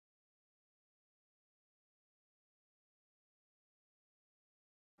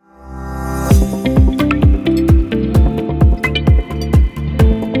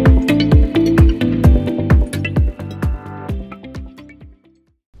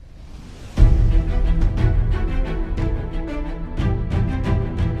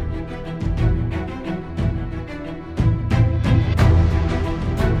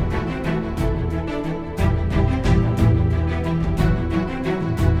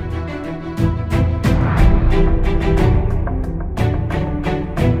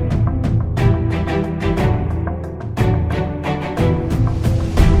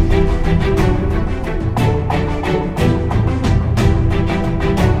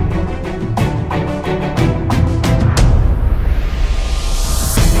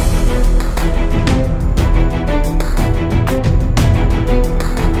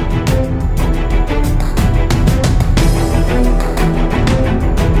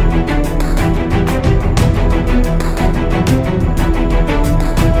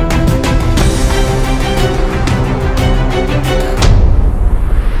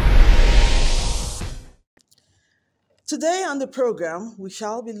the program, we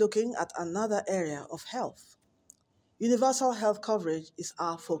shall be looking at another area of health. Universal health coverage is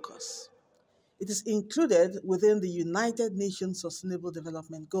our focus. It is included within the United Nations Sustainable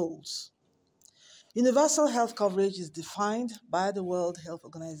Development Goals. Universal health coverage is defined by the World Health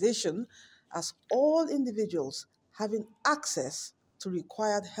Organization as all individuals having access to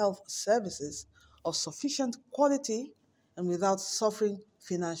required health services of sufficient quality and without suffering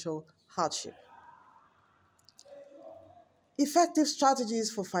financial hardship. Effective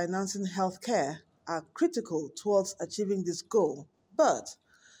strategies for financing healthcare are critical towards achieving this goal, but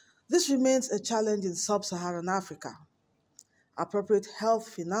this remains a challenge in sub-Saharan Africa. Appropriate health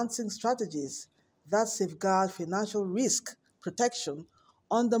financing strategies that safeguard financial risk protection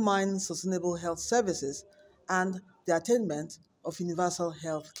undermine sustainable health services and the attainment of universal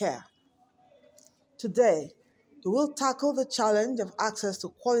health care. Today, we will tackle the challenge of access to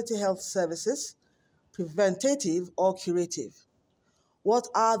quality health services, preventative or curative. What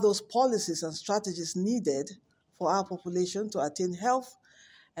are those policies and strategies needed for our population to attain health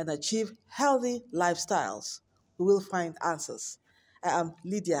and achieve healthy lifestyles? We will find answers. I am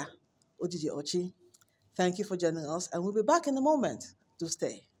Lydia Ojiji Ochi. Thank you for joining us, and we'll be back in a moment. Do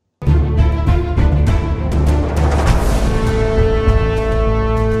stay.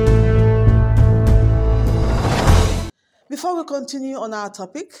 Before we continue on our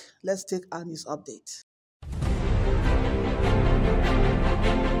topic, let's take our news update.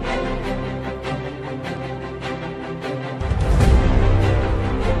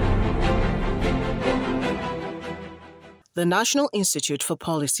 The National Institute for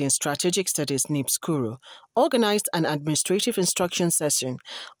Policy and Strategic Studies NIPSS organized an administrative instruction session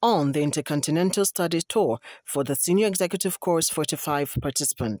on the Intercontinental Study Tour for the Senior Executive Course 45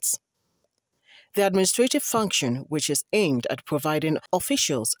 participants. The administrative function, which is aimed at providing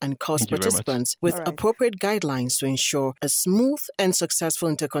officials and course participants with appropriate guidelines to ensure a smooth and successful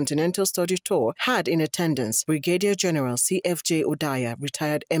intercontinental study tour, had in attendance Brigadier General CFJ Udaya,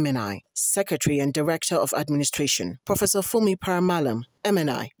 retired MNI, Secretary and Director of Administration, Professor Fumi Paramalam,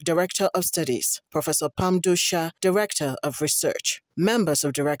 MNI, Director of Studies, Professor Pamdu Shah, Director of Research, members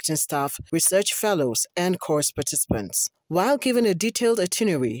of directing staff, research fellows, and course participants. While giving a detailed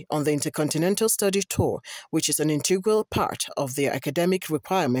itinerary on the Intercontinental Study Tour, which is an integral part of the academic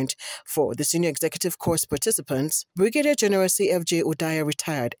requirement for the senior executive course participants, Brigadier General CFJ Udaya,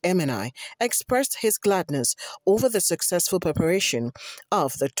 retired MNI, expressed his gladness over the successful preparation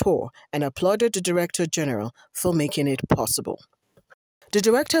of the tour and applauded the Director General for making it possible. The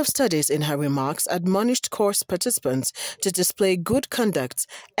Director of Studies, in her remarks, admonished course participants to display good conduct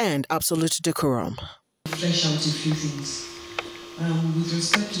and absolute decorum. Flesh out a few things. With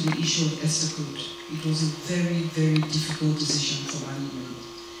respect to the issue of ESTA code, it was a very, very difficult decision for management.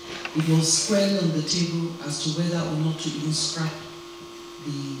 It was squarely on the table as to whether or not to even scrap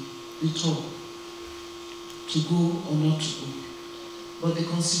the tour, to go or not to go. But the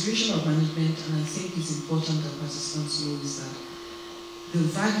consideration of management, and I think it's important that participants know, is that the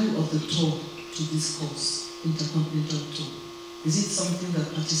value of the tour to this course, Intercontinental Tour, is it something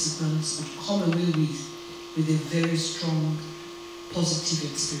that participants would come away with a very strong, positive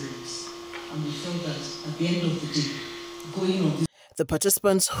experience? And we felt that at the end of the day, going on this. The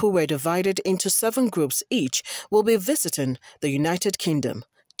participants, who were divided into 7 groups each, will be visiting the United Kingdom,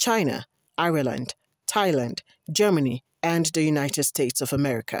 China, Ireland, Thailand, Germany, and the United States of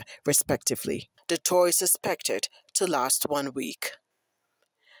America, respectively. The tour is expected to last 1 week.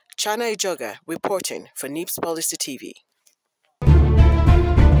 Chana Ijoga reporting for NIPSS Policy TV.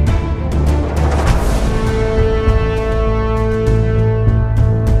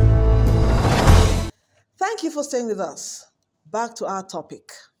 Thank you for staying with us. Back to our topic.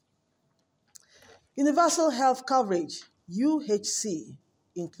 Universal health coverage, UHC,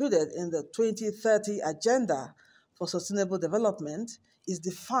 included in the 2030 Agenda for Sustainable Development, is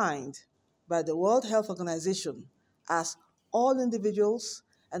defined by the World Health Organization as all individuals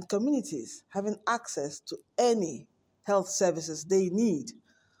and communities having access to any health services they need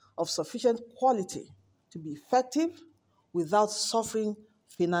of sufficient quality to be effective without suffering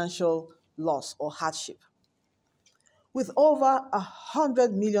financial loss or hardship. With over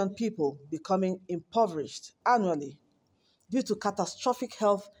 100 million people becoming impoverished annually due to catastrophic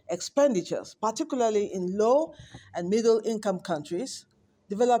health expenditures, particularly in low and middle income countries,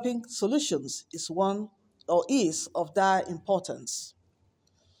 developing solutions is of dire importance.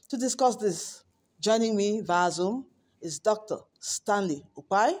 To discuss this, joining me via Zoom is Dr. Stanley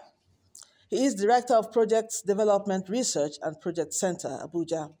Upai. He is Director of Projects Development Research and Project Center,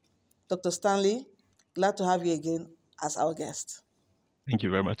 Abuja. Dr. Stanley, glad to have you again as our guest. Thank you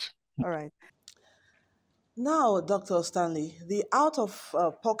very much. All right. Now, Dr. Stanley, the out of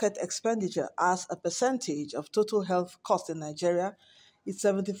pocket expenditure as a percentage of total health cost in Nigeria is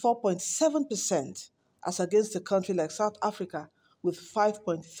 74.7%, as against a country like South Africa with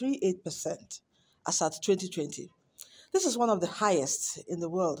 5.38% as at 2020. This is one of the highest in the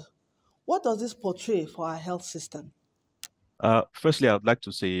world. What does this portray for our health system? Firstly, I would like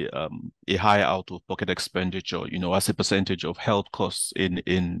to say a high out-of-pocket expenditure, as a percentage of health costs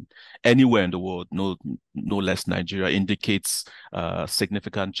in anywhere in the world, no less Nigeria, indicates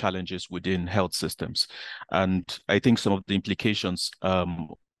significant challenges within health systems. And I think some of the implications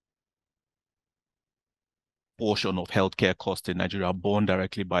portion of healthcare costs in Nigeria are borne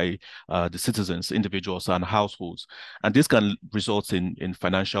directly by the citizens, individuals, and households. And this can result in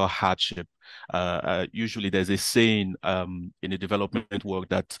financial hardship. Usually there's a saying in the development work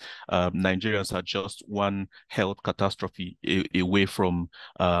that Nigerians are just one health catastrophe away from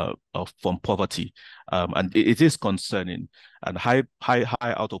poverty. And it is concerning. And high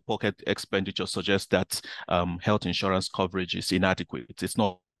out-of-pocket expenditure suggests that health insurance coverage is inadequate. It's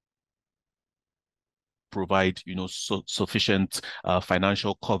not provide sufficient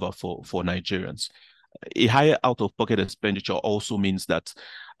financial cover for Nigerians. A higher out-of-pocket expenditure also means that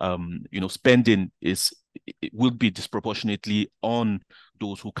spending will be disproportionately on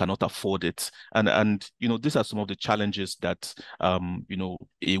those who cannot afford it, and these are some of the challenges that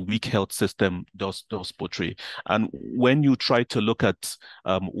a weak health system does portray. And when you try to look at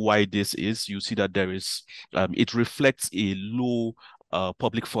why this is, you see that there is it reflects a low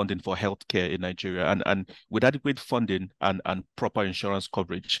public funding for healthcare in Nigeria, and with adequate funding and proper insurance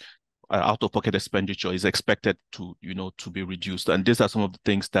coverage, out-of-pocket expenditure is expected to be reduced. And these are some of the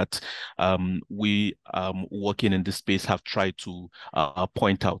things that we working in this space have tried to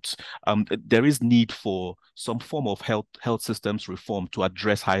point out. There is need for some form of health systems reform to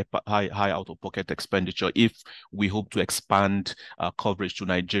address high out-of-pocket expenditure if we hope to expand coverage to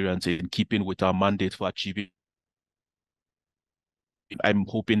Nigerians in keeping with our mandate for achieving. I'm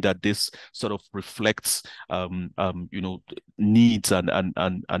hoping that this sort of reflects, needs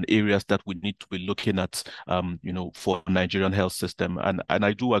and areas that we need to be looking at, for Nigerian health system. And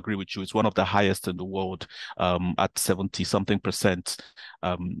I do agree with you; it's one of the highest in the world, at 70-something%.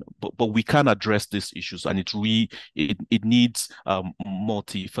 But we can address these issues, and it needs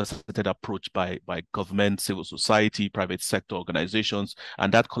multifaceted approach by government, civil society, private sector organizations,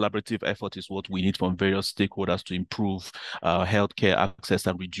 and that collaborative effort is what we need from various stakeholders to improve healthcare access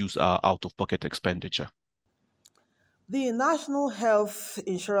and reduce our out-of-pocket expenditure. The National Health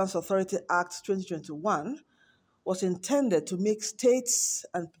Insurance Authority Act 2021 was intended to make states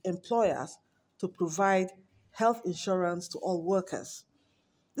and employers to provide health insurance to all workers.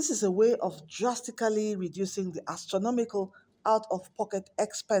 This is a way of drastically reducing the astronomical out-of-pocket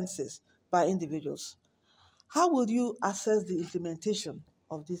expenses by individuals. How will you assess the implementation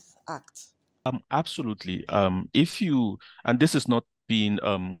of this act? Absolutely. And this is not being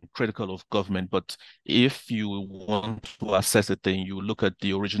critical of government, but if you want to assess a thing, you look at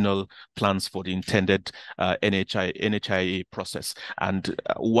the original plans for the intended NHIA process. And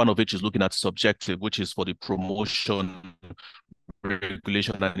one of which is looking at subjective, which is for the promotion,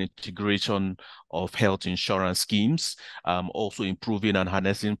 regulation and integration of health insurance schemes, also improving and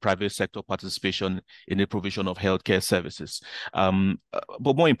harnessing private sector participation in the provision of healthcare services.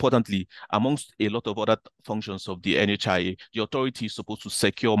 But more importantly, amongst a lot of other functions of the NHIA, the authority is supposed to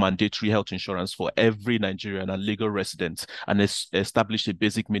secure mandatory health insurance for every Nigerian and legal resident and establish a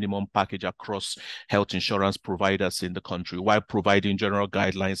basic minimum package across health insurance providers in the country, while providing general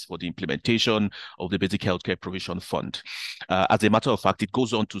guidelines for the implementation of the Basic Healthcare Provision Fund. As a matter of fact, it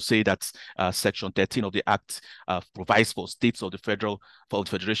goes on to say that Section 13 of the Act provides for states of the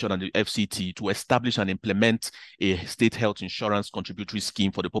Federation and the FCT to establish and implement a state health insurance contributory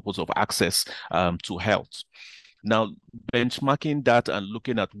scheme for the purpose of access to health. Now, benchmarking that and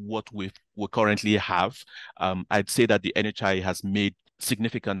looking at what we currently have, I'd say that the NHI has made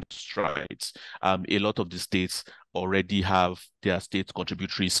significant strides. A lot of the states already have their state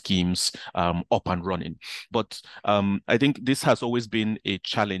contributory schemes up and running. But I think this has always been a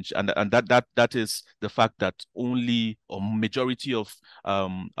challenge, and that is the fact that only a majority of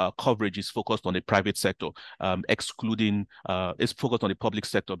coverage is focused on the private sector, excluding is focused on the public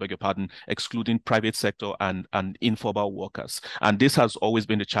sector, beg your pardon, excluding private sector and informal workers. And this has always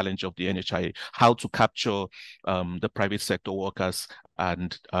been the challenge of the NHIA: how to capture the private sector workers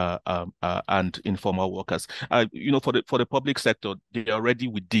and informal workers. For the public sector, they're already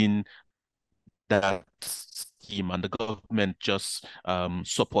within that scheme, and the government just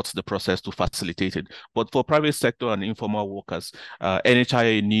supports the process to facilitate it. But for private sector and informal workers,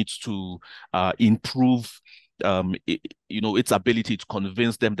 NHIA needs to improve its ability to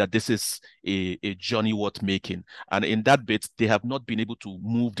convince them that this is a journey worth making. And in that bit, they have not been able to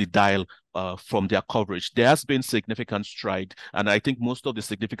move the dial from their coverage. There has been significant stride, and I think most of the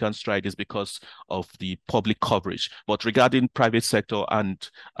significant stride is because of the public coverage. But regarding private sector and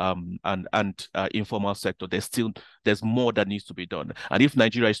informal sector, there's more that needs to be done. And if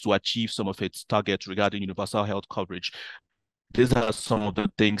Nigeria is to achieve some of its targets regarding universal health coverage, these are some of the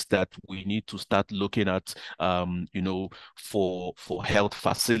things that we need to start looking at, for health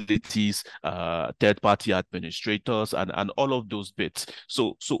facilities, third-party administrators, and all of those bits.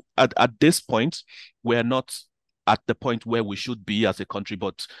 So at this point, we're not at the point where we should be as a country,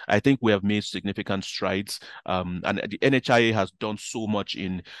 but I think we have made significant strides. And the NHIA has done so much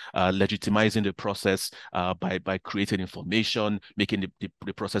in legitimizing the process by creating information, making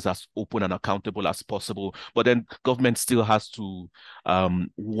the process as open and accountable as possible. But then government still has to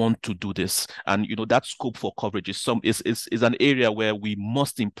want to do this. And, that scope for coverage is an area where we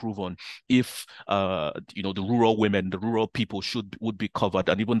must improve on if, the rural women, the rural people would be covered,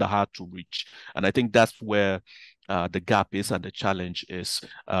 and even the hard to reach. And I think that's where the gap is and the challenge is.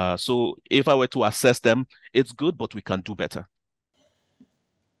 So if I were to assess them, it's good, but we can do better.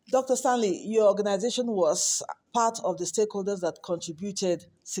 Dr. Stanley, your organization was part of the stakeholders that contributed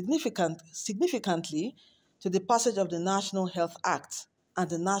significantly to the passage of the National Health Act and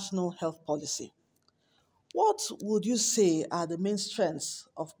the National Health Policy. What would you say are the main strengths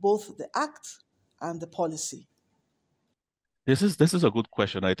of both the Act and the policy? This is a good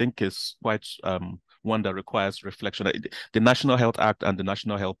question. I think it's quite one that requires reflection. The National Health Act and the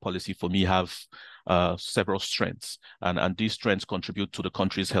National Health Policy, for me, have several strengths, and these strengths contribute to the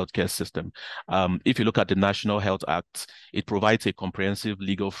country's healthcare system. If you look at the National Health Act, it provides a comprehensive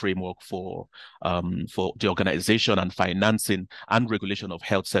legal framework for the organization and financing and regulation of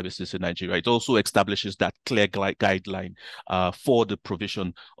health services in Nigeria. It also establishes that clear guideline for the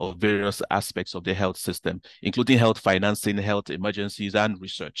provision of various aspects of the health system, including health financing, health emergencies, and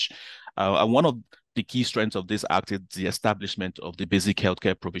research. And one of the key strengths of this act is the establishment of the Basic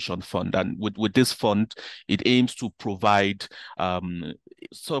Healthcare Provision Fund. And with this fund, it aims to provide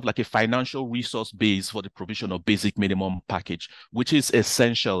sort of like a financial resource base for the provision of basic minimum package, which is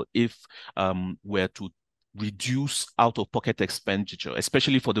essential if we're to reduce out-of-pocket expenditure,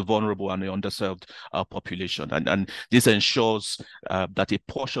 especially for the vulnerable and the underserved population. And this ensures that a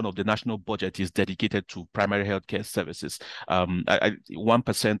portion of the national budget is dedicated to primary healthcare services.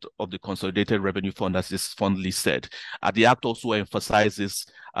 1% of the consolidated revenue fund, as this fondly said. The Act also emphasizes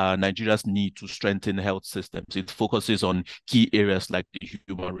Nigeria's need to strengthen health systems. It focuses on key areas like the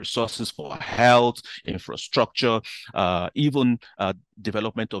human resources for health, infrastructure, even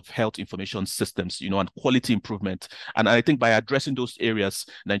development of health information systems, and quality improvement. And I think by addressing those areas,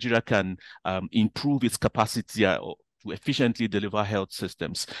 Nigeria can improve its capacity to efficiently deliver health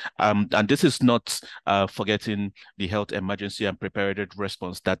systems. And this is not forgetting the health emergency and preparedness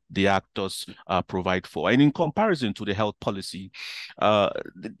response that the Act does provide for. And in comparison to the health policy,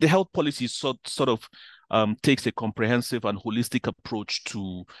 the health policy sort of takes a comprehensive and holistic approach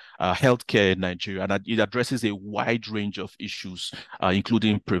to healthcare in Nigeria, and it addresses a wide range of issues,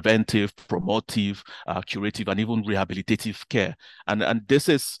 including preventive, promotive, curative, and even rehabilitative care. And this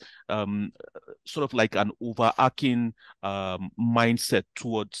is sort of like an overarching mindset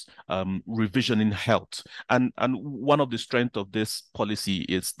towards revisioning health. And one of the strengths of this policy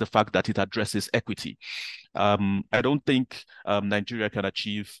is the fact that it addresses equity. I don't think Nigeria can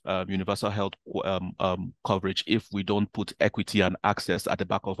achieve universal health coverage if we don't put equity and access at the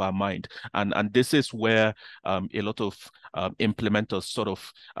back of our mind. And this is where a lot of implementers sort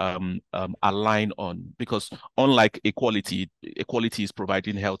of align on, because unlike equality is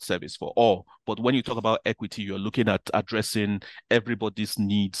providing health service for all. But when you talk about equity, you're looking at addressing everybody's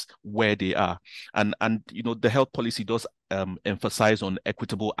needs where they are. And the health policy does emphasize on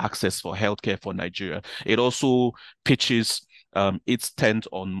equitable access for healthcare for Nigeria. It also pitches its tent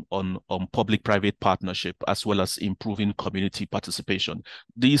on public-private partnership, as well as improving community participation.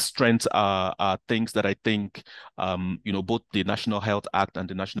 These strengths are things that I think both the National Health Act and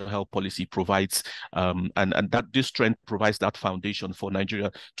the National Health Policy provides, and that this strength provides that foundation for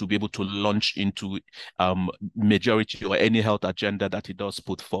Nigeria to be able to launch into majority or any health agenda that it does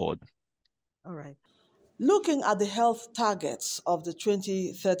put forward. All right. Looking at the health targets of the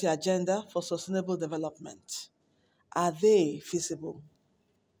 2030 Agenda for Sustainable Development, are they feasible?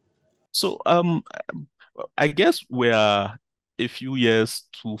 So I guess we're a few years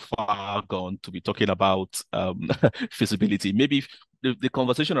too far gone to be talking about feasibility. Maybe the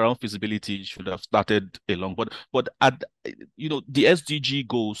conversation around feasibility should have started a long, but at the SDG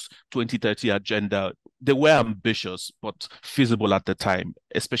goals 2030 agenda, they were ambitious but feasible at the time,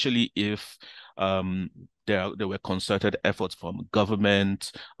 especially if there were concerted efforts from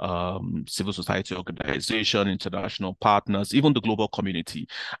government, civil society organization, international partners, even the global community.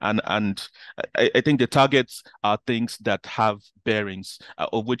 And I think the targets are things that have bearings,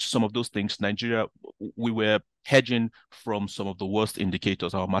 of which some of those things, Nigeria, we were hedging from some of the worst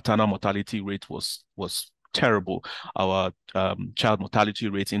indicators. Our maternal mortality rate was terrible. Our child mortality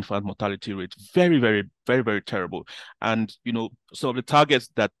rate, infant mortality rate, very, very, very, very terrible. And, some of the targets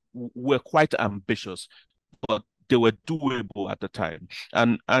that were quite ambitious, but they were doable at the time.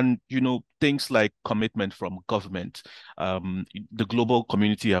 And things like commitment from government, the global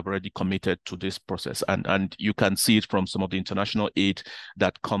community have already committed to this process, and you can see it from some of the international aid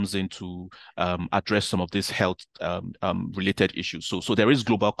that comes in to address some of these health related issues. So there is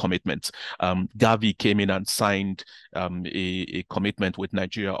global commitment. Gavi came in and signed a commitment with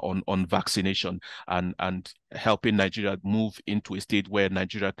Nigeria on vaccination and helping Nigeria move into a state where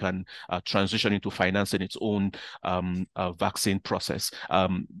Nigeria can transition into financing its own vaccine process.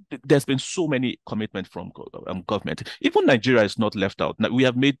 There's been so many commitments from government. Even Nigeria is not left out. Now, we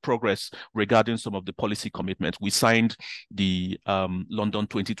have made progress regarding some of the policy commitments. We signed the London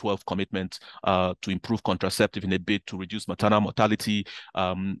 2012 commitment to improve contraceptive in a bid to reduce maternal mortality.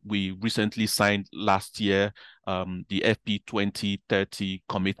 We recently signed last year the FP 2030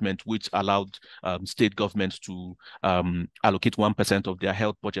 commitment, which allowed state governments to allocate 1% of their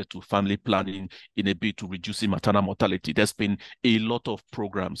health budget to family planning in a bid to reducing maternal mortality. There's been a lot of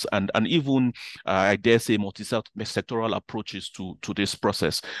programs and even, I dare say, multi-sectoral approaches to this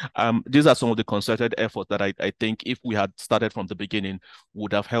process. These are some of the concerted efforts that I think, if we had started from the beginning,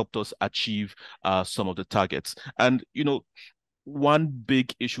 would have helped us achieve some of the targets. And, one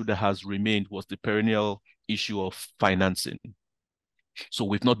big issue that has remained was the perennial issue of financing. So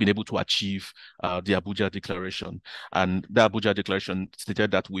we've not been able to achieve the Abuja Declaration. And the Abuja Declaration stated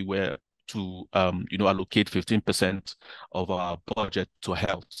that we were to allocate 15% of our budget to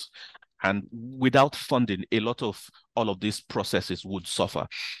health. And without funding, a lot of all of these processes would suffer.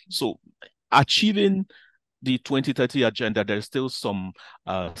 So achieving the 2030 agenda, there's still some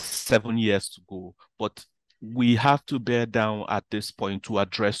 7 years to go, but we have to bear down at this point to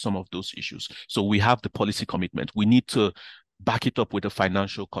address some of those issues. So we have the policy commitment. We need to back it up with a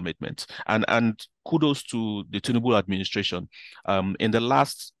financial commitment. And kudos to the Tinubu administration. In the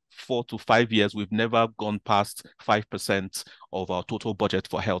last 4 to 5 years, we've never gone past 5% of our total budget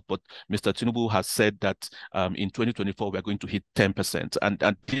for health. But Mr. Tinubu has said that in 2024, we're going to hit 10%.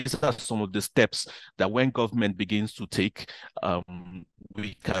 And these are some of the steps that when government begins to take,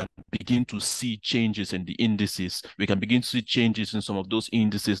 we can begin to see changes in the indices. We can begin to see changes in some of those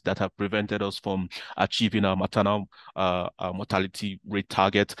indices that have prevented us from achieving our maternal mortality rate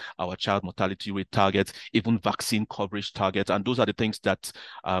target, our child mortality rate target, even vaccine coverage target. And those are the things that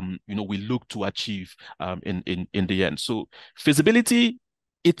we look to achieve in the end. So feasibility,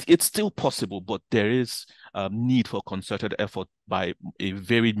 it's still possible, but there is need for concerted effort by a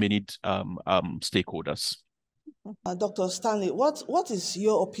very many stakeholders. Dr. Stanley, what is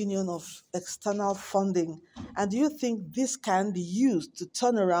your opinion of external funding? And do you think this can be used to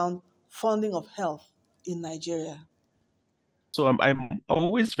turn around funding of health in Nigeria? So I'm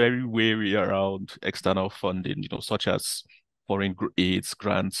always very wary around external funding, such as foreign aids,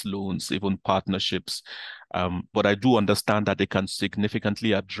 grants, loans, even partnerships. But I do understand that they can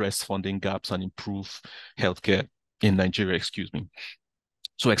significantly address funding gaps and improve healthcare in Nigeria, excuse me.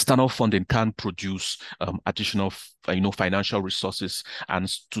 So external funding can produce additional, financial resources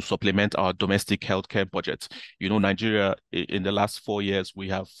and to supplement our domestic healthcare budget. Nigeria, in the last 4 years, we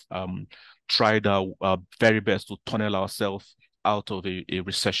have tried our very best to tunnel ourselves out of a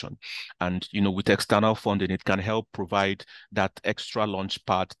recession. And, with external funding, it can help provide that extra launch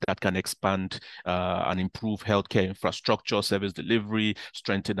pad that can expand and improve healthcare infrastructure, service delivery,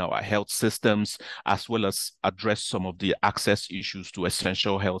 strengthen our health systems, as well as address some of the access issues to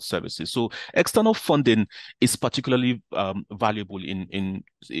essential health services. So external funding is particularly valuable in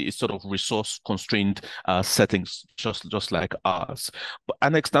a sort of resource-constrained settings, just like ours.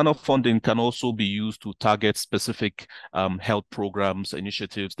 And external funding can also be used to target specific health programs,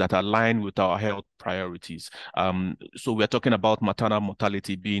 initiatives that align with our health priorities. So we're talking about maternal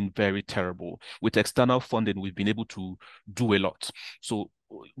mortality being very terrible. With external funding, we've been able to do a lot. So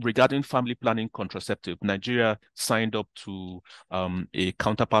regarding family planning contraceptive, Nigeria signed up to a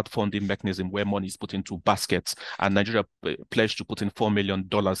counterpart funding mechanism where money is put into baskets, and Nigeria pledged to put in $4 million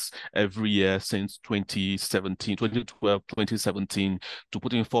every year since 2017, 2012, 2017, to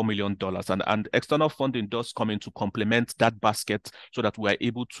put in $4 million. And external funding does come in to complement that basket so that we are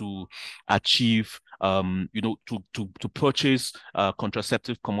able to achieve, to purchase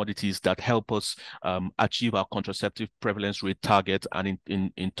contraceptive commodities that help us achieve our contraceptive prevalence rate target, and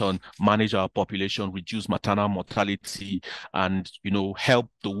in turn manage our population, reduce maternal mortality, and help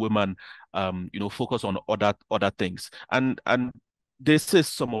the women focus on other things. And this is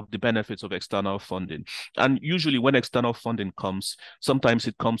some of the benefits of external funding. And usually when external funding comes, sometimes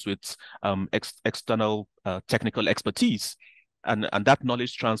it comes with external technical expertise, and that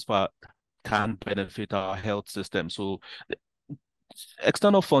knowledge transfer can benefit our health system. So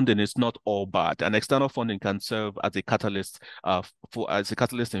external funding is not all bad, and external funding can serve as a catalyst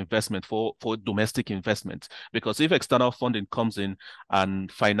investment for domestic investment. Because if external funding comes in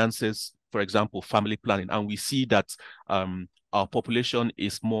and finances, for example, family planning, and we see that our population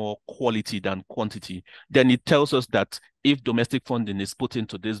is more quality than quantity, then it tells us that if domestic funding is put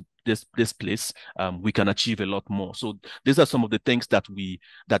into this place, we can achieve a lot more. So these are some of the things that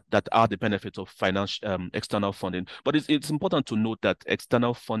are the benefits of financial external funding. But it's important to note that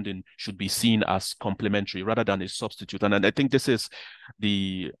external funding should be seen as complementary rather than a substitute. And I think this is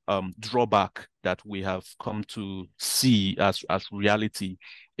the drawback that we have come to see as reality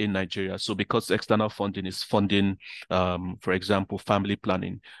in Nigeria. So because external funding is funding, for example, family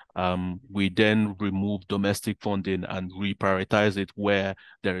planning, we then remove domestic funding and reprioritize it where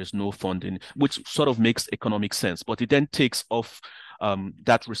there is no funding, which sort of makes economic sense. But it then takes off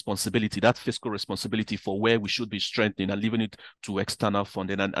that responsibility, that fiscal responsibility for where we should be strengthening, and leaving it to external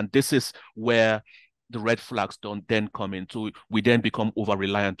funding. And this is where the red flags don't then come in. So we then become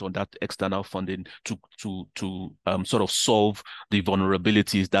over-reliant on that external funding to sort of solve the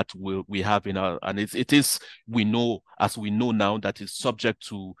vulnerabilities that we have in our, and we know now that it's subject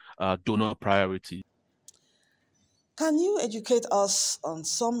to donor priority. Can you educate us on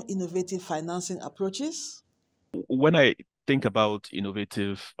some innovative financing approaches? When I think about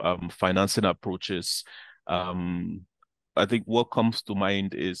innovative financing approaches, I think what comes to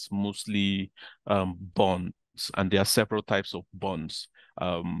mind is mostly bonds, and there are several types of bonds.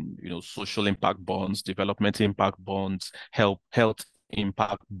 Social impact bonds, development impact bonds, health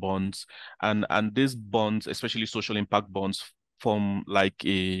impact bonds, and these bonds, especially social impact bonds, form like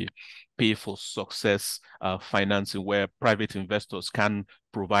a pay for success financing where private investors can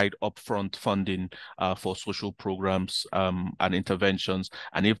provide upfront funding for social programs and interventions.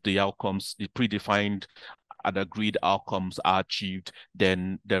 And if the predefined and agreed outcomes are achieved,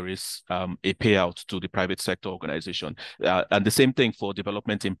 then there is a payout to the private sector organization. And the same thing for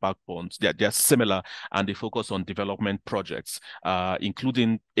development impact bonds. They're similar, and they focus on development projects,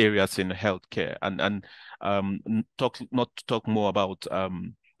 including areas in healthcare. And not to talk more about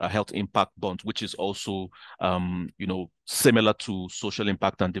a health impact bond, which is also, similar to social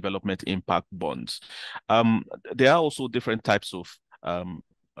impact and development impact bonds. There are also different types of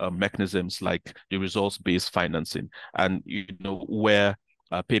mechanisms like the results-based financing, and where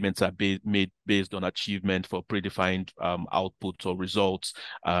payments are made based on achievement for predefined outputs or results,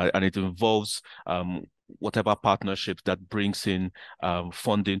 and it involves whatever partnerships that brings in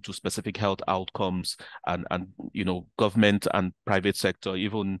funding to specific health outcomes, and government and private sector,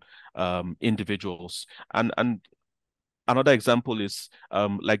 even individuals. And another example is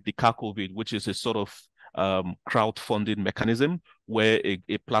like the car COVID, which is a sort of crowdfunding mechanism where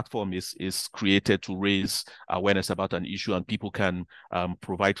a platform is created to raise awareness about an issue, and people can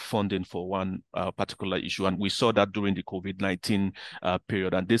provide funding for one particular issue. And we saw that during the COVID-19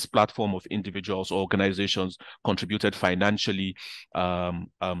 period. And this platform of individuals, organizations contributed financially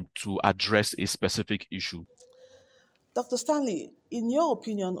to address a specific issue. Dr. Stanley, in your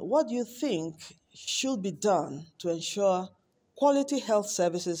opinion, what do you think should be done to ensure quality health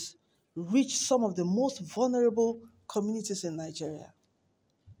services reach some of the most vulnerable communities in Nigeria?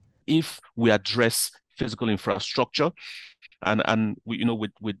 If we address physical infrastructure, and we,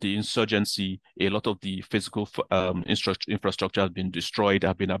 with the insurgency, a lot of the physical infrastructure has been destroyed,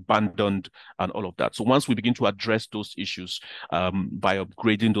 have been abandoned, and all of that. So once we begin to address those issues by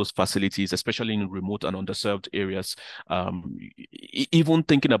upgrading those facilities, especially in remote and underserved areas, even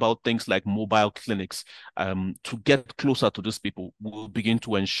thinking about things like mobile clinics, to get closer to those people, we'll begin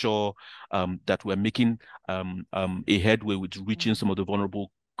to ensure that we're making a headway with reaching some of the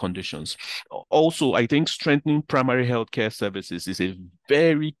vulnerable conditions. Also, I think strengthening primary healthcare services is a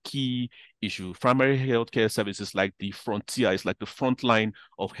very key issue. Primary healthcare services like the frontier, is like the front line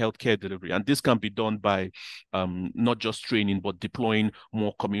of healthcare delivery. And this can be done by not just training, but deploying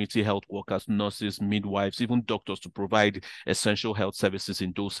more community health workers, nurses, midwives, even doctors to provide essential health services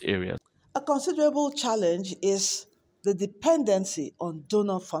in those areas. A considerable challenge is the dependency on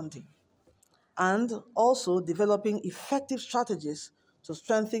donor funding and also developing effective strategies to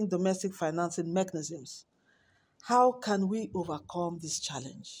strengthen domestic financing mechanisms. How can we overcome this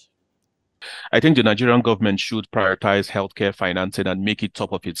challenge? I think the Nigerian government should prioritize healthcare financing and make it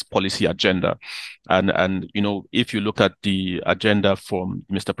top of its policy agenda. And you know, if you look at the agenda from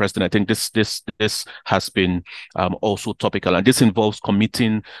Mr. President, I think this has been also topical, and this involves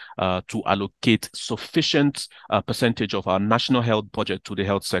committing to allocate sufficient percentage of our national health budget to the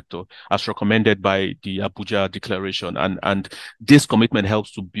health sector, as recommended by the Abuja Declaration. And this commitment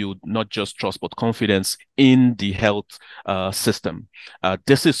helps to build not just trust but confidence in the health system.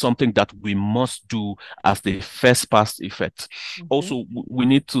 This is something that we must do as the first pass effect. Also, we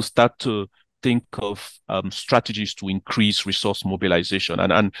need to start to think of strategies to increase resource mobilization,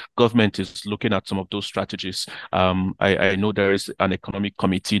 and government is looking at some of those strategies. I know there is an economic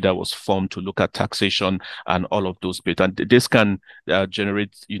committee that was formed to look at taxation and all of those bits, and this can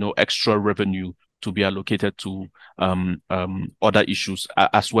generate, you know, extra revenue to be allocated to other issues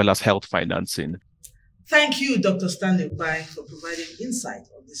as well as health financing. Thank you, Dr. Stanley Bai, for providing insight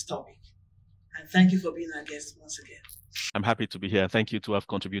on this topic. And thank you for being our guest once again. I'm happy to be here. Thank you to have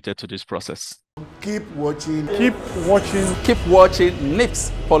contributed to this process. Keep watching. Keep watching. Keep watching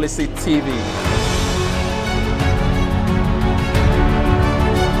NIPSS Policy TV.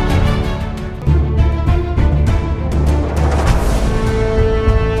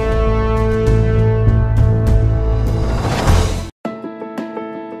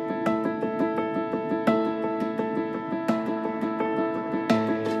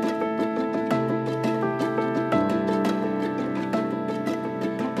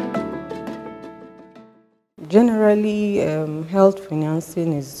 Generally, health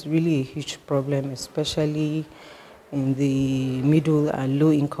financing is really a huge problem, especially in the middle and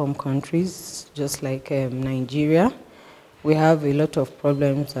low-income countries, just like Nigeria. We have a lot of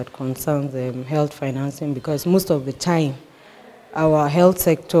problems that concern health financing because most of the time, our health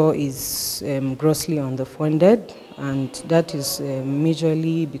sector is grossly underfunded, and that is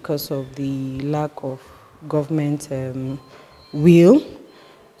majorly because of the lack of government will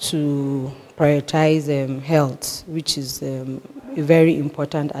to prioritize health, which is a very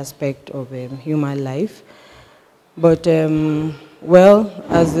important aspect of human life. But, well,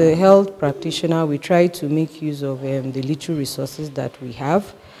 as a health practitioner, we try to make use of the little resources that we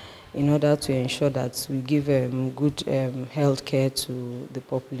have in order to ensure that we give good health care to the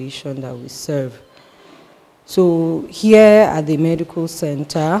population that we serve. So here at the medical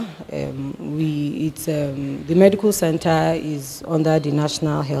center, the medical center is under the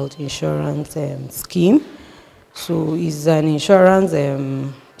National Health Insurance Scheme. So it's an insurance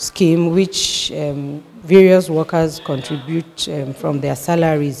scheme which various workers contribute from their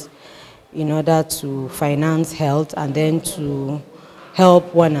salaries in order to finance health and then to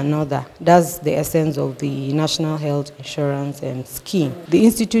help one another. That's the essence of the National Health Insurance Scheme. The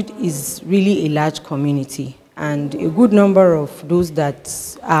institute is really a large community, and a good number of those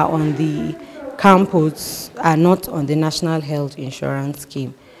that are on the campus are not on the National Health Insurance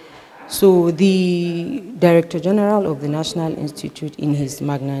Scheme. So the Director General of the National Institute, in his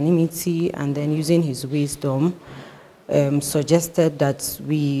magnanimity and then using his wisdom, suggested that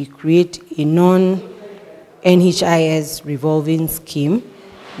we create a non-NHIS revolving scheme,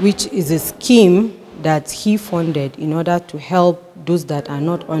 which is a scheme that he funded in order to help those that are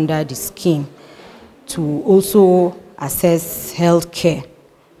not under the scheme to also access health care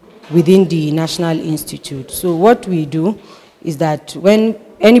within the National Institute. So what we do is that when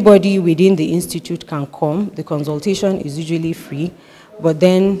anybody within the institute can come, the consultation is usually free, but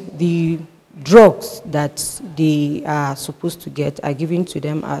then the drugs that they are supposed to get are given to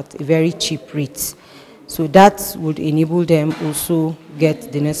them at a very cheap rate. So that would enable them also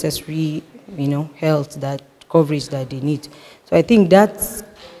get the necessary, health coverage that they need. So I think that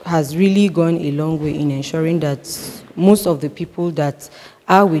has really gone a long way in ensuring that most of the people that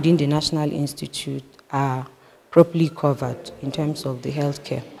are within the National Institute are properly covered in terms of the health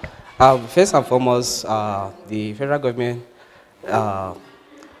care. First and foremost, the federal government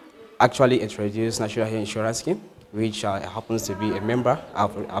actually introduced National Health Insurance Scheme, which happens to be a member.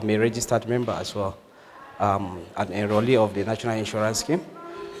 I'm a registered member as well, an enrollee of the National Insurance Scheme,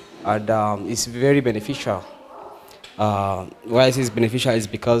 and it's very beneficial. Why it is beneficial is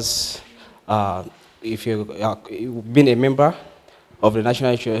because if you've been a member of the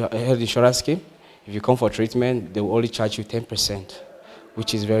National Health Insurance Scheme, if you come for treatment, they will only charge you 10%,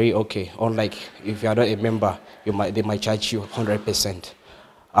 which is very okay. Unlike if you are not a member, they might charge you 100%.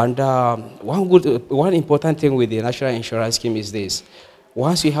 And one important thing with the National Insurance Scheme is this: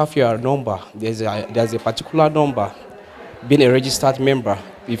 once you have your number, there's a particular number. Being a registered member,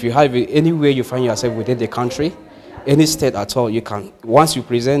 if you have anywhere you find yourself within the country, any state at all, you can. Once you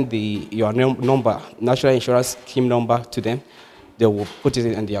present your number, National Insurance Scheme number to them, they will put it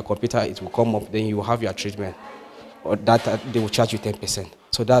in their computer. It will come up. Then you will have your treatment, or that they will charge you 10%.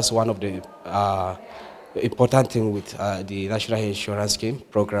 So that's one of the important thing with the National Insurance Scheme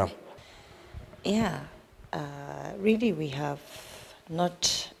program. Yeah, really, we have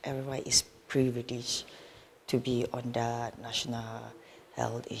not everyone is privileged to be under National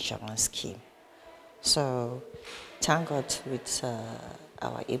Health Insurance Scheme. So thank God with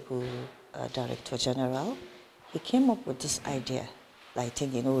our able Director General, he came up with this idea. I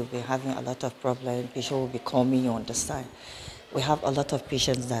think, we've been having a lot of problems, patients will be coming, you understand. We have a lot of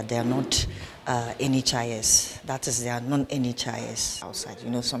patients that they are not NHIS, that is, they are non-NHIS outside.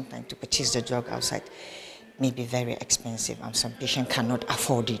 Sometimes to purchase the drug outside may be very expensive and some patients cannot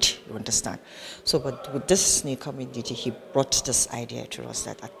afford it, you understand. So, but with this new community, he brought this idea to us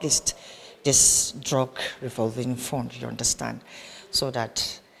that at least this drug revolving fund, you understand, so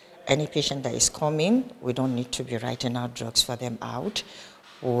that any patient that is coming, we don't need to be writing out drugs for them out.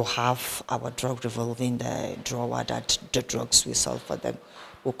 We'll have our drug revolving the drawer that the drugs we sell for them.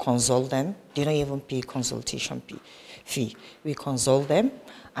 We'll consult them. They don't even pay consultation fee. We consult them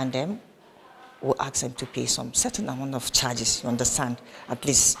and then we'll ask them to pay some certain amount of charges, you understand, at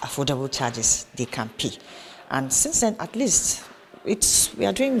least affordable charges they can pay. And since then, at least, we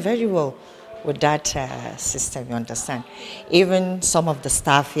are doing very well with that system, you understand. Even some of the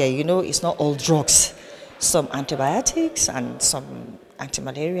staff here, it's not all drugs. Some antibiotics and some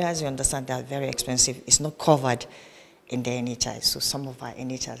anti-malarials, you understand, they are very expensive. It's not covered in the NHIS. So some of our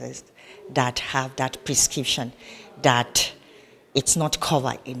NHIS that have that prescription that it's not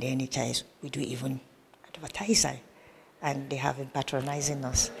covered in the NHIS, we do even advertise it, and they have been patronizing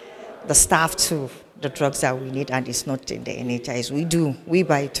us. The staff too, the drugs that we need, and it's not in the NHIS, we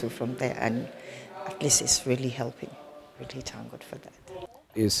buy too from there, and at least it's really helping. Really thank God for that.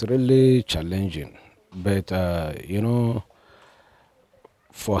 It's really challenging, but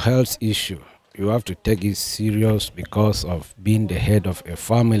for health issue, you have to take it serious because of being the head of a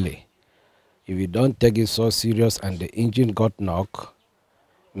family. If you don't take it so serious and the engine got knocked,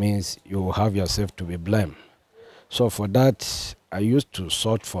 means you will have yourself to be blamed. So for that, I used to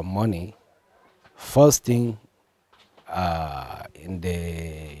sort for money. First thing in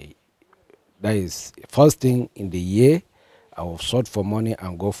the year, I will sort for money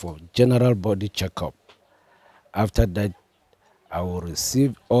and go for general body checkup. After that, I will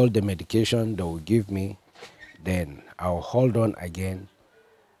receive all the medication they will give me. Then I will hold on again.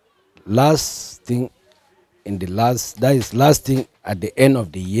 Last thing at the end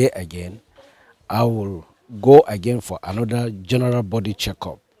of the year again, I will go again for another general body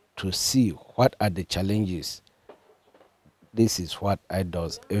checkup to see what are the challenges. This is what I do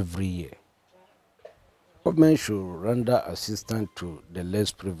every year. Government should render assistance to the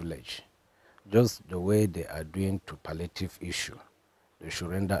less privileged, just the way they are doing to palliative issue. They should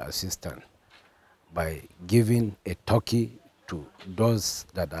render assistance by giving a turkey to those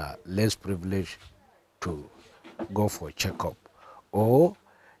that are less privileged to go for checkup, or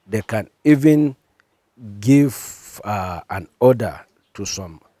they can even give an order to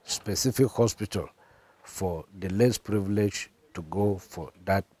some specific hospital for the less privileged to go for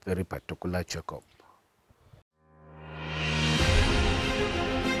that very particular checkup.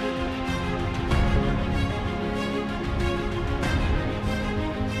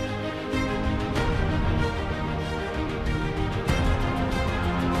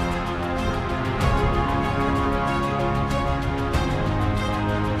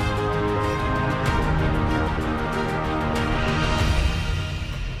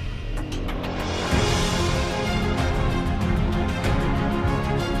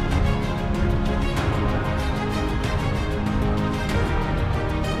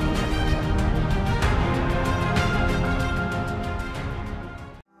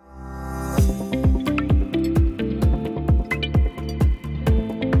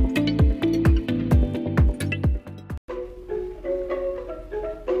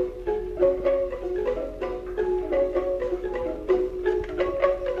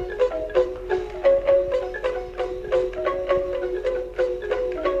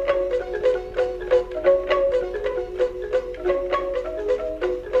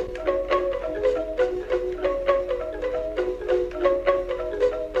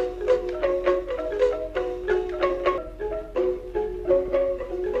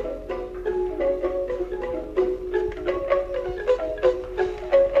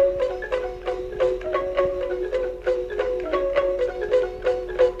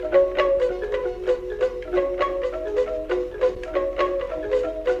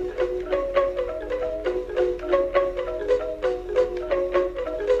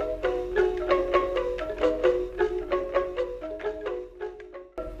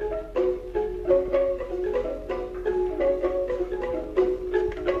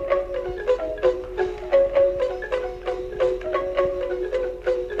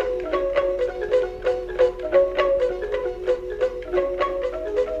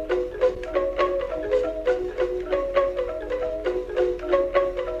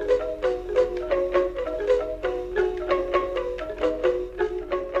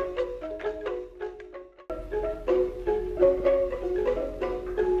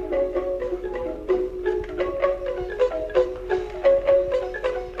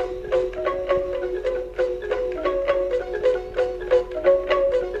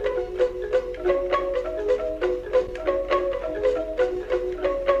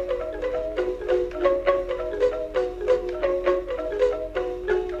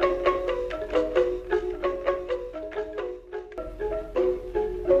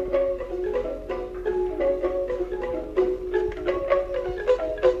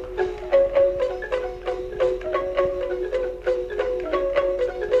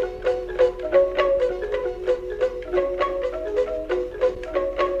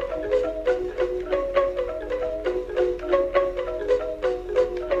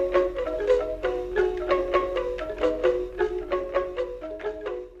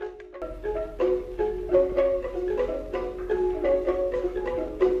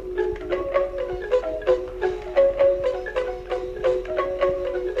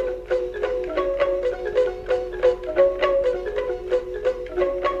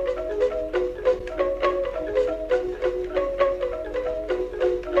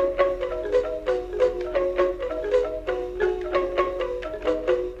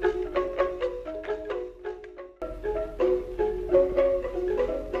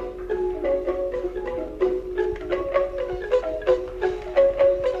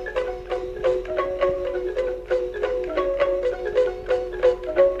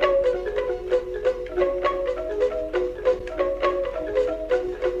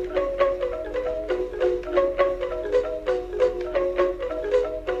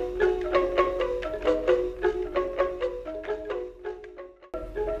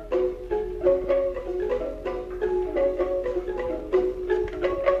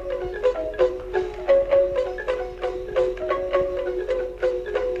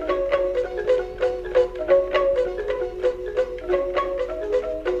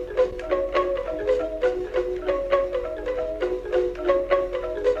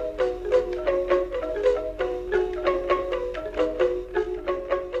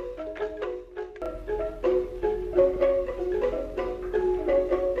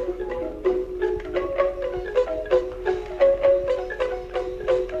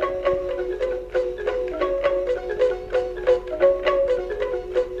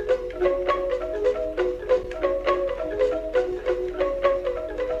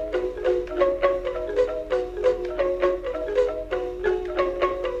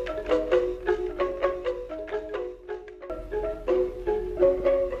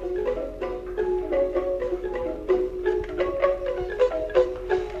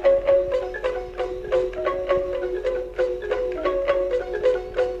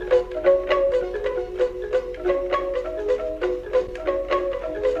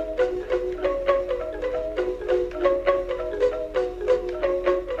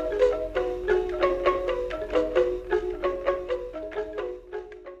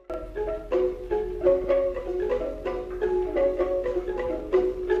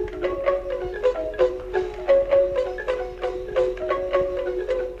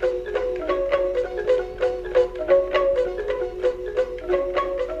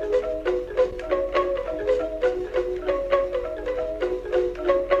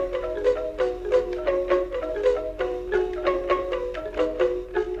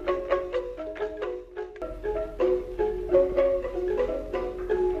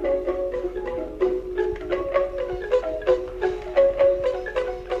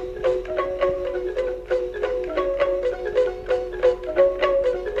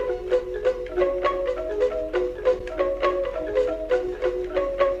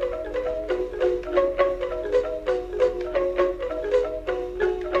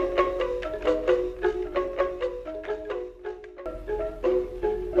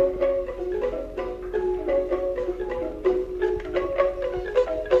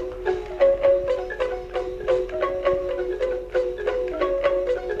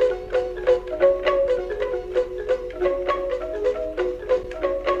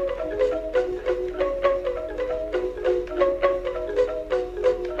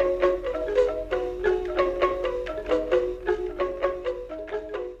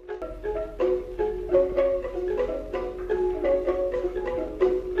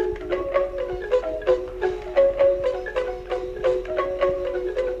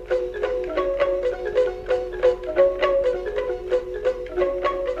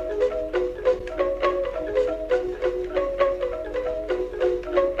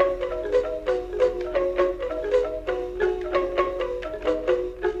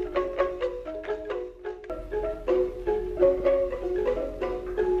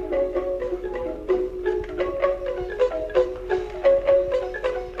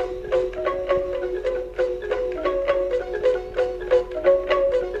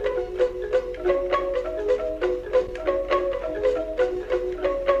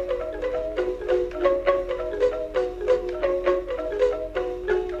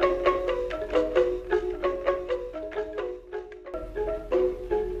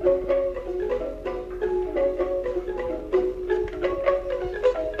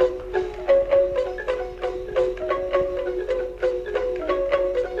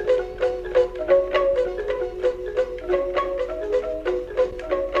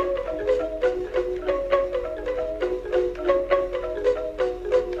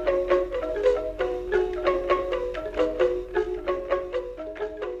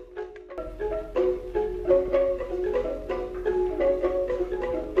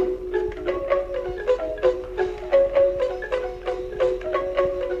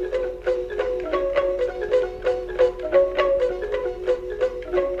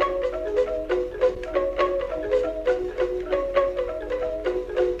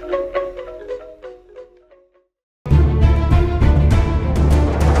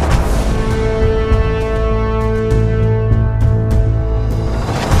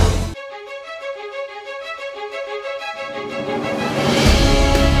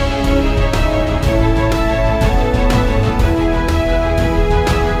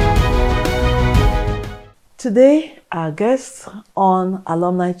 Today, our guest on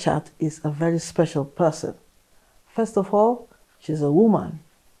Alumni Chat is a very special person. First of all, she's a woman,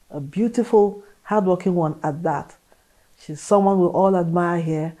 a beautiful, hardworking one at that. She's someone we all admire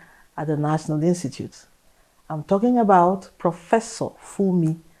here at the National Institute. I'm talking about Professor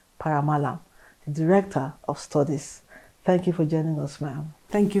Fumi Paramalam, the Director of Studies. Thank you for joining us, ma'am.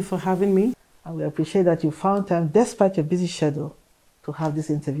 Thank you for having me. And we appreciate that you found time, despite your busy schedule, to have this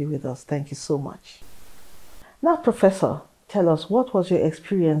interview with us. Thank you so much. Now, Professor, tell us, what was your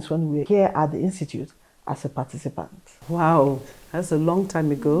experience when we were here at the Institute as a participant? Wow, that's a long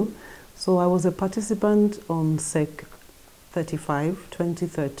time ago. So I was a participant on SEC 35,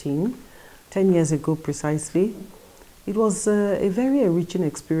 2013, 10 years ago precisely. It was a very enriching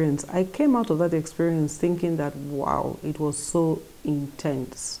experience. I came out of that experience thinking that, wow, it was so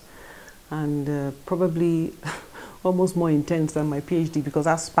intense. And probably almost more intense than my PhD, because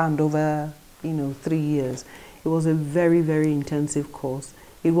that spanned over, 3 years. It was a very, very intensive course.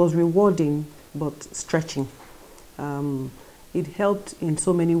 It was rewarding, but stretching. It helped in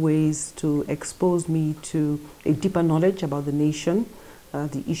so many ways to expose me to a deeper knowledge about the nation,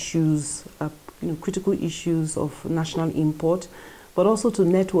 the issues, critical issues of national import, but also to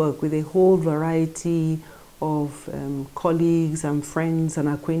network with a whole variety of colleagues and friends and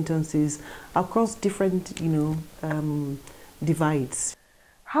acquaintances across different, divides.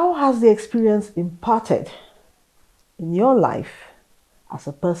 How has the experience imparted in your life as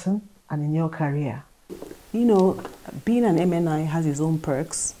a person and in your career? Being an MNI has its own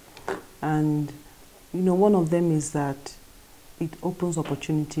perks, and one of them is that it opens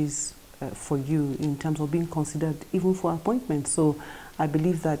opportunities for you in terms of being considered even for appointments. So I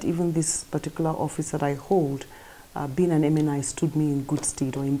believe that even this particular office that I hold, being an MNI stood me in good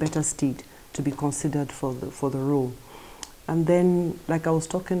stead, or in better stead, to be considered for the role. And then, like I was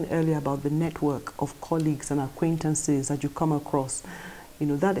talking earlier about the network of colleagues and acquaintances that you come across,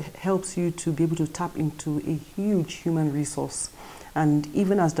 that helps you to be able to tap into a huge human resource. And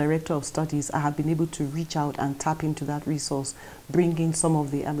even as Director of Studies, I have been able to reach out and tap into that resource, bringing some of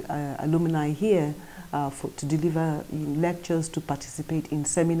the alumni here to deliver lectures, to participate in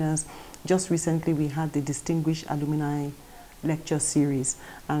seminars. Just recently, we had the Distinguished Alumni Lecture Series,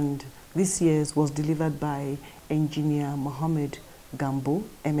 and this year's was delivered by Engineer Mohammed Gambo,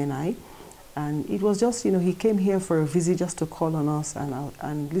 MNI. And it was just, he came here for a visit just to call on us,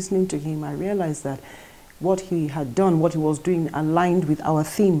 and listening to him, I realized that what he had done, what he was doing, aligned with our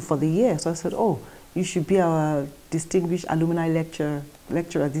theme for the year. So I said, oh, you should be our Distinguished Alumni Lecturer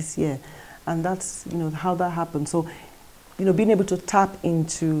this year. And that's, how that happened. So, being able to tap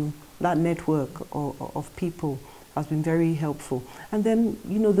into that network of people has been very helpful. And then,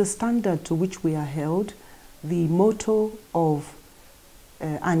 the standard to which we are held, the motto of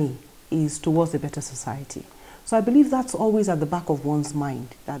Annie is towards a better society. So I believe that's always at the back of one's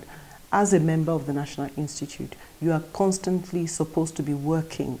mind, that as a member of the National Institute, you are constantly supposed to be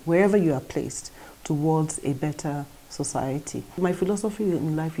working, wherever you are placed, towards a better society. My philosophy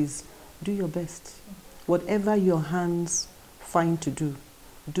in life is do your best. Whatever your hands find to do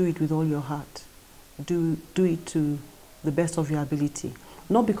it with all your heart. Do it to the best of your ability.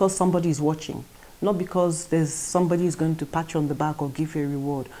 Not because somebody is watching, not because there's somebody is going to pat you on the back or give you a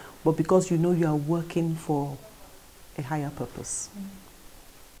reward, but because you know you are working for a higher purpose.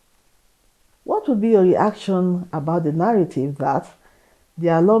 What would be your reaction about the narrative that the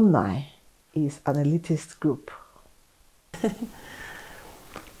alumni is an elitist group?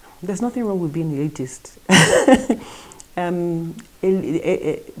 There's nothing wrong with being elitist. An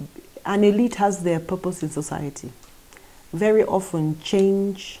elite has their purpose in society. Very often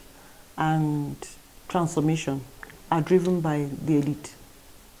change and transformation are driven by the elite.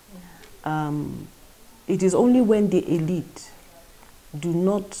 It is only when the elite do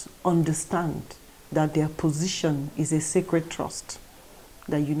not understand that their position is a sacred trust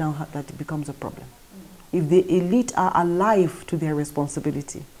that that it becomes a problem. If the elite are alive to their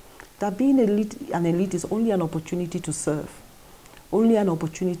responsibility, that being an elite is only an opportunity to serve, only an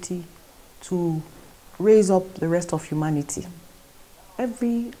opportunity to raise up the rest of humanity.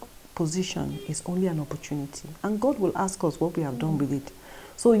 Every position is only an opportunity, and God will ask us what we have done with it.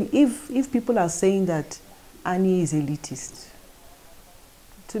 So if people are saying that Annie is elitist,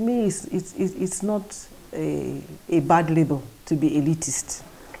 to me it's not a bad label to be elitist,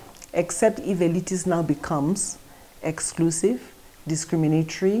 except if elitist now becomes exclusive,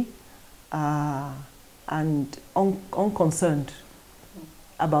 discriminatory, and unconcerned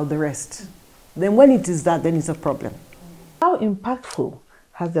about the rest. Then when it is that, then it's a problem. How impactful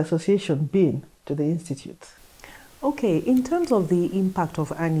has the association been to the Institute? Okay, in terms of the impact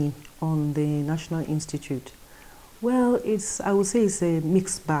of Annie on the National Institute, well, I would say it's a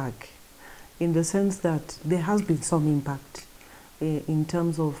mixed bag, in the sense that there has been some impact in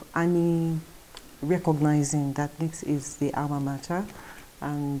terms of Annie recognizing that NIPSS is the alma mater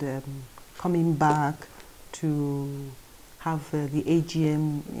and coming back to have the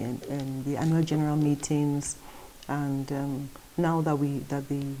AGM and the annual general meetings, and now that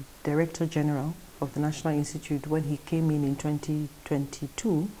the Director General of the National Institute, when he came in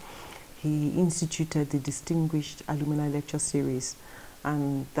 2022, he instituted the Distinguished Alumni Lecture Series,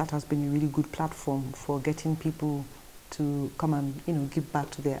 and that has been a really good platform for getting people to come and give back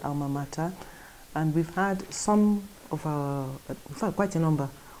to their alma mater. And we've had some of our, in fact quite a number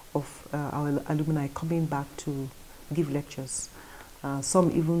of our alumni coming back to give lectures.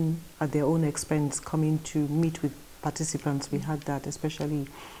 Some even at their own expense coming to meet with participants. We had that especially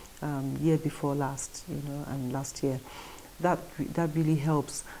year before last, and last year. That really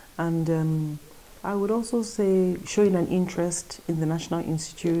helps. And I would also say showing an interest in the National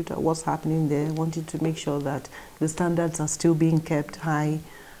Institute, what's happening there, wanting to make sure that the standards are still being kept high.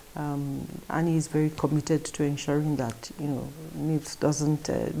 Annie is very committed to ensuring that NIPSS doesn't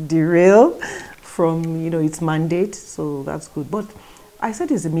derail from its mandate, so that's good. But I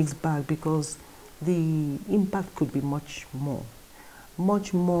said it's a mixed bag because the impact could be much more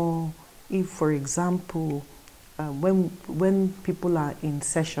if, for example, when people are in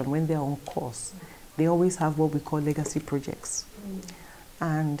session, when they're on course, they always have what we call legacy projects.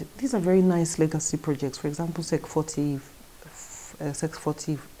 And these are very nice legacy projects. For example, Sec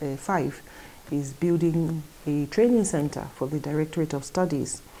 45 is building a training center for the Directorate of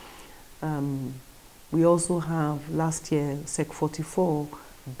Studies. We also have, last year, Sec 44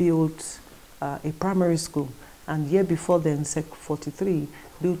 built a primary school, and year before then, Sec 43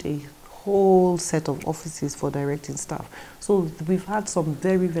 built a whole set of offices for directing staff. So we've had some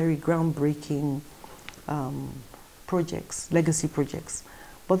very, very groundbreaking projects, legacy projects.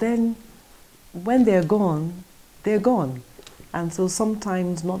 But then when they're gone, they're gone. And so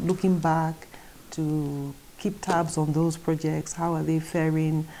sometimes not looking back to keep tabs on those projects, how are they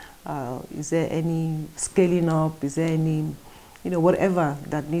faring, is there any scaling up, is there any, whatever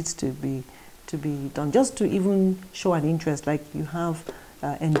that needs to be done, just to even show an interest. Like you have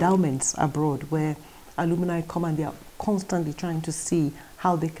endowments abroad where alumni come and they are constantly trying to see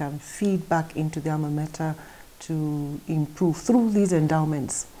how they can feed back into the alma mater to improve through these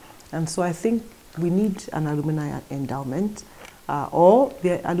endowments. And so I think we need an alumni endowment, or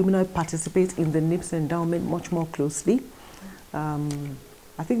the alumni participate in the NIPSS endowment much more closely.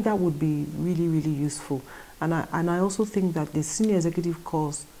 I think that would be really, really useful. And I also think that the senior executive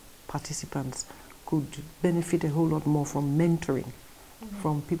course participants could benefit a whole lot more from mentoring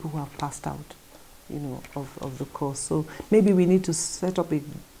from people who have passed out, of the course. So maybe we need to set up a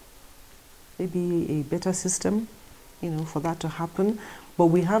better system, for that to happen. But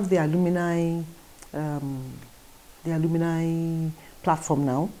we have the alumni platform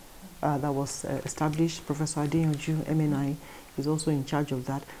now that was established. Professor Adeyanju, MNI, is also in charge of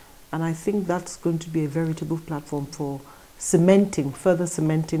that. And I think that's going to be a veritable platform for further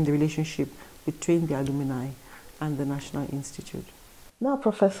cementing the relationship between the alumni and the National Institute. Now,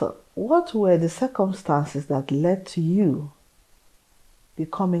 Professor, what were the circumstances that led to you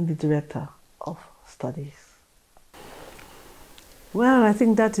becoming the Director of Studies? Well, I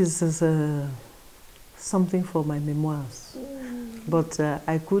think that is something for my memoirs. But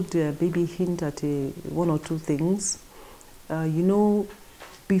I could maybe hint at one or two things.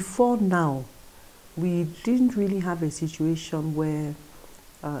 Before now, we didn't really have a situation where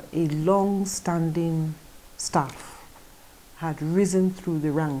a long-standing staff had risen through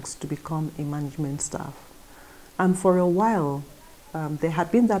the ranks to become a management staff. And for a while, there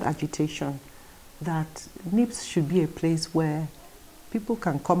had been that agitation that NIPSS should be a place where people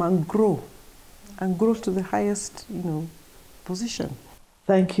can come and grow to the highest, position.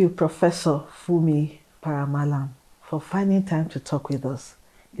 Thank you, Professor Fumi Paramalam, for finding time to talk with us.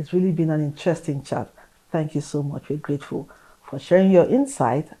 It's really been an interesting chat. Thank you so much. We're grateful for sharing your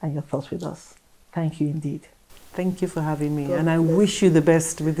insight and your thoughts with us. Thank you indeed. Thank you for having me. And I wish you the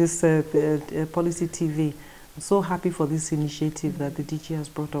best with this Policy TV. I'm so happy for this initiative that the DG has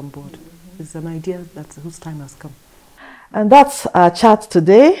brought on board. It's an idea whose time has come. And that's our chat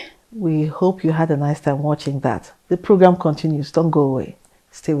today. We hope you had a nice time watching that. The program continues. Don't go away.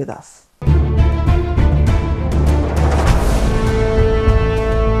 Stay with us.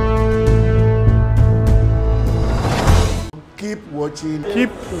 Keep watching.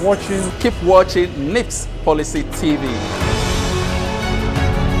 Keep watching. Keep watching NIPSS Policy TV.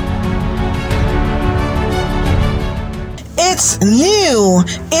 It's It's new,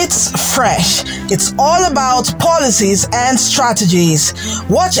 it's fresh. It's all about policies and strategies.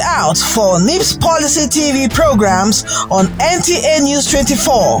 Watch out for NIPSS Policy TV programs on NTA News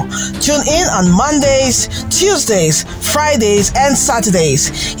 24. Tune in on Mondays, Tuesdays, Fridays, and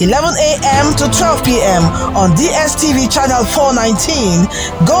Saturdays, 11 a.m. to 12 p.m. on DSTV Channel 419,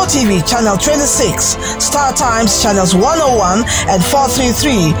 GoTV Channel 26, Star Times Channels 101 and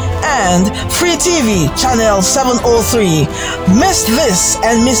 433, and Free TV Channel 703. Miss this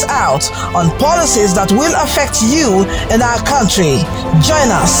and miss out on policies that will affect you and our country. Join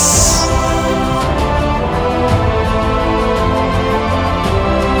us.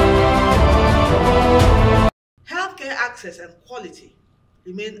 Healthcare access and quality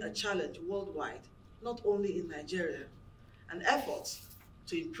remain a challenge worldwide, not only in Nigeria, and efforts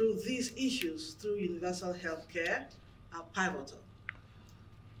to improve these issues through universal healthcare are pivotal.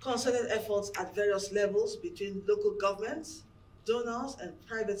 Concerted efforts at various levels between local governments, donors, and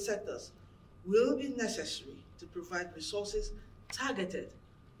private sectors will be necessary to provide resources targeted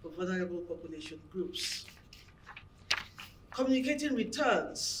for vulnerable population groups. Communicating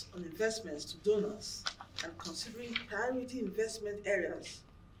returns on investments to donors and considering priority investment areas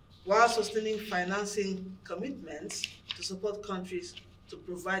while sustaining financing commitments to support countries to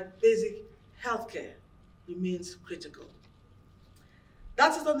provide basic healthcare remains critical.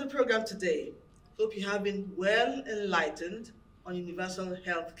 That's it on the program today. Hope you have been well enlightened on universal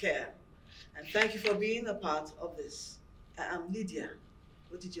health care. And thank you for being a part of this. I am Lydia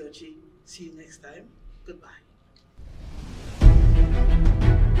Otijiochi. See you next time. Goodbye.